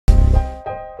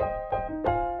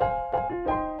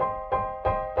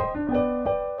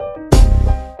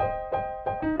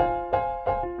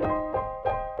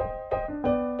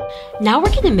Now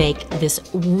we're going to make this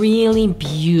really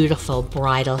beautiful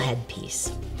bridal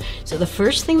headpiece. So the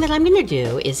first thing that I'm going to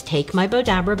do is take my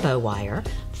Bowdabra bow wire,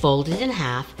 fold it in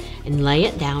half, and lay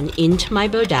it down into my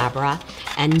Bowdabra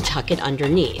and tuck it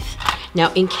underneath.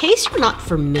 Now, in case you're not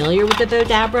familiar with the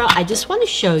Bowdabra, I just want to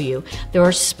show you there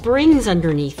are springs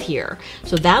underneath here.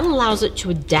 So that allows it to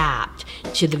adapt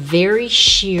to the very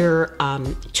sheer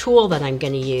tulle that I'm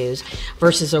going to use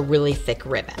versus a really thick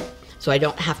ribbon. So I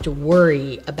don't have to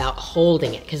worry about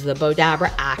holding it because the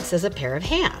Bowdabra acts as a pair of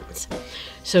hands.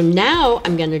 So now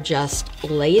I'm going to just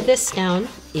lay this down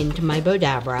into my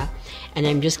Bowdabra, and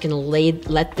I'm just going to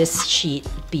let this sheet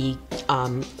be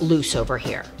loose over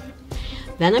here.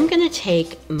 Then I'm going to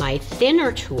take my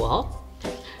thinner tulle,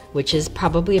 which is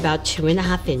probably about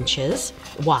 2.5 inches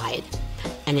wide,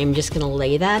 and I'm just going to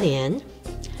lay that in,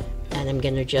 and I'm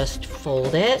going to just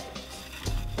fold it,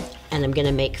 and I'm going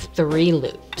to make 3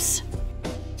 loops.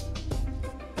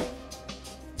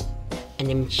 And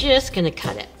I'm just going to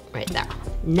cut it right there.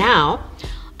 Now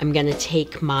I'm going to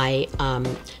take my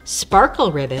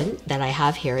sparkle ribbon that I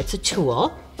have here, it's a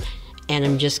tulle, and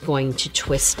I'm just going to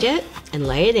twist it and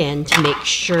lay it in to make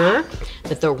sure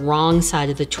that the wrong side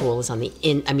of the tulle is on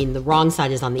the wrong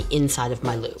side is on the inside of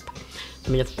my loop.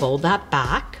 I'm going to fold that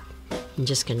back. I'm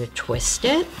just going to twist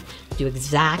it, do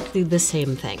exactly the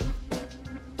same thing.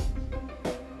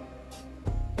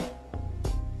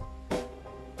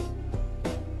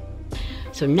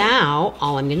 So now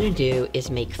all I'm going to do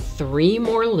is make 3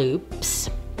 more loops,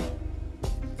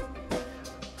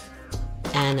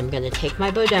 and I'm going to take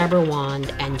my Bowdabra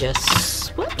wand and just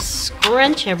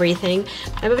scrunch everything.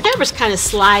 My Bowdabra's kind of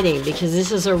sliding because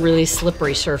this is a really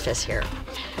slippery surface here.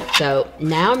 So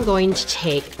now I'm going to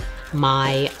take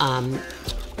my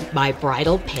my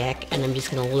bridal pick, and I'm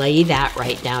just going to lay that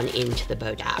right down into the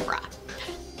Bowdabra.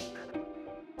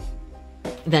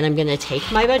 Then I'm going to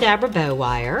take my Bowdabra bow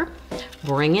wire,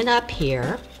 bring it up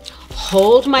here,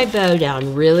 hold my bow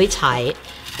down really tight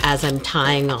as I'm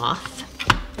tying off,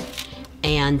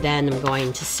 and then I'm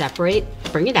going to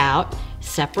bring it out,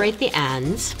 separate the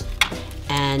ends,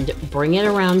 and bring it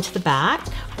around to the back,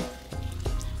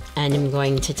 and I'm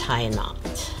going to tie a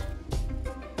knot.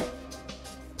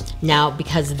 Now,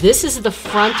 because this is the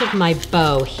front of my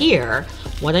bow here,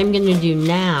 what I'm going to do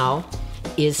now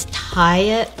is tie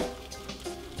it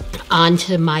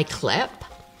onto my clip,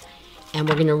 and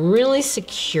we're going to really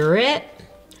secure it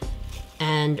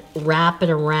and wrap it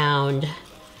around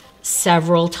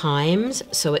several times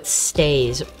so it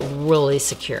stays really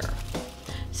secure.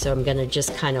 So I'm going to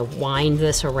just kind of wind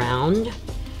this around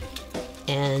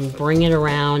and bring it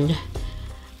around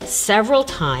several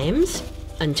times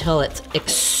until it's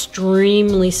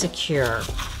extremely secure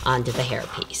onto the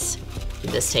hairpiece. Do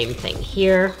the same thing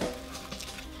here.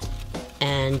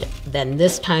 And then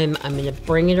this time I'm going to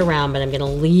bring it around, but I'm going to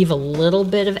leave a little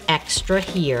bit of extra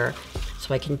here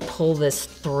so I can pull this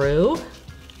through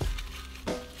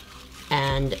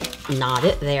and knot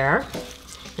it there.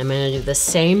 I'm going to do the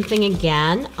same thing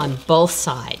again on both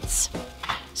sides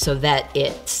so that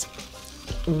it's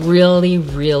really,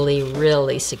 really,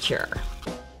 really secure.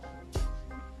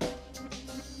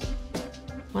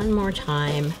 One more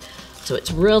time. So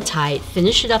it's real tight.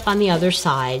 Finish it up on the other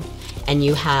side, and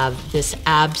you have this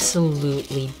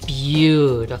absolutely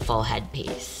beautiful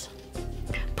headpiece.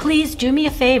 Please do me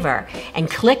a favor and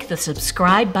click the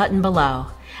subscribe button below,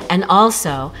 and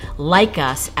also like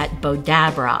us at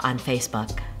Bowdabra on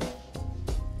Facebook.